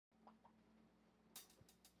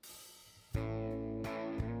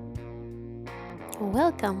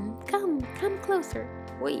Welcome. Come closer.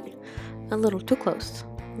 Wait, a little too close.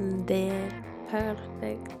 There,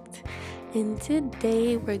 perfect. And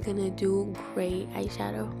today we're gonna do gray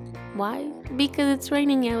eyeshadow. Why? Because it's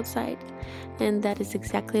raining outside, and that is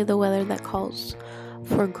exactly the weather that calls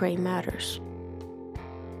for gray matters.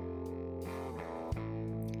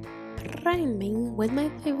 Priming with my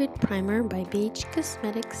favorite primer by BH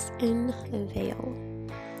Cosmetics in Veil.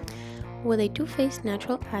 With a Too Faced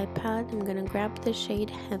Natural Eye Palette, I'm going to grab the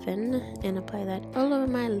shade Heaven and apply that all over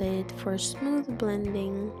my lid for smooth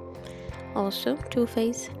blending. Also, Too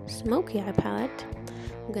Faced Smoky Eye Palette,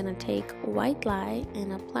 I'm going to take White Lie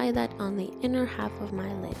and apply that on the inner half of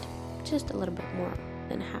my lid, just a little bit more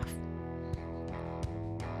than half.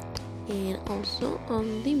 And also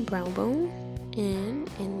on the brow bone and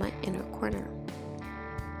in my inner corner.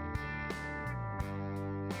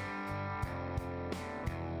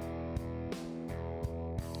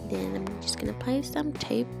 Then I'm just gonna apply some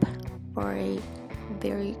tape for a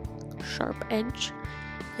very sharp edge,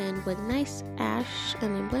 and with nice ash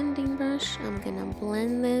and a blending brush, I'm gonna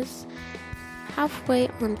blend this halfway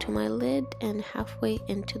onto my lid and halfway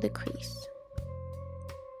into the crease.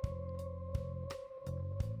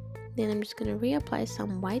 Then I'm just gonna reapply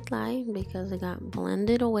some White Lie because it got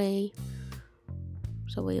blended away,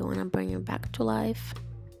 so we want to bring it back to life.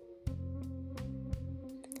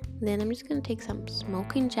 Then I'm just going to take some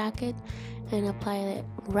Smoking Jacket and apply it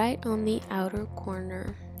right on the outer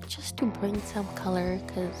corner just to bring some color,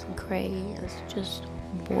 because gray is just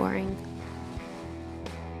boring.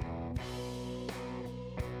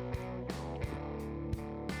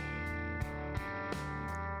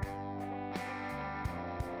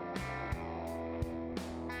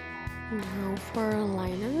 Now for a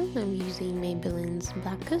liner, I'm using Maybelline's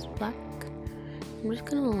Black is Black. I'm just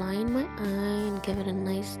gonna line my eye and give it a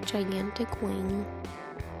nice gigantic wing.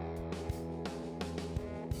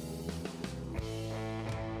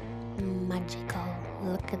 Magical.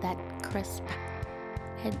 Look at that crisp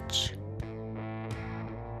edge.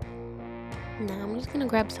 Now I'm just gonna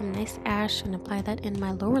grab some nice ash and apply that in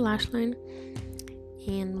my lower lash line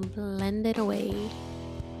and blend it away.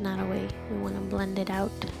 Not away, we want to blend it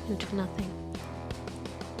out into nothing.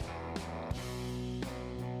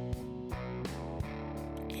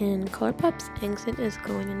 And ColourPop's Exit is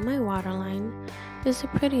going in my waterline. This is a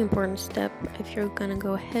pretty important step if you're gonna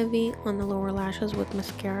go heavy on the lower lashes with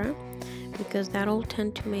mascara, because that'll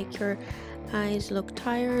tend to make your eyes look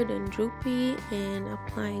tired and droopy, and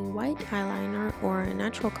applying white eyeliner or a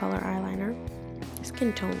natural color eyeliner,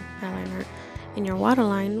 skin tone eyeliner, in your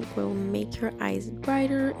waterline will make your eyes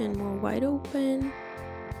brighter and more wide open,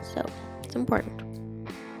 so it's important.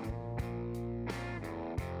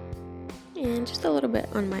 And just a little bit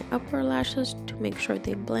on my upper lashes to make sure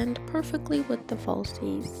they blend perfectly with the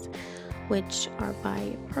falsies, which are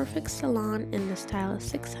by Perfect Salon in the style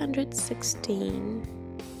 616.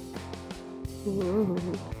 Ooh,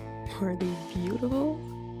 are they beautiful?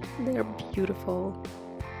 They're beautiful.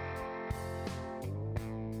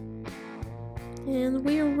 And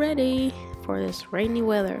we're ready for this rainy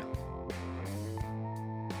weather.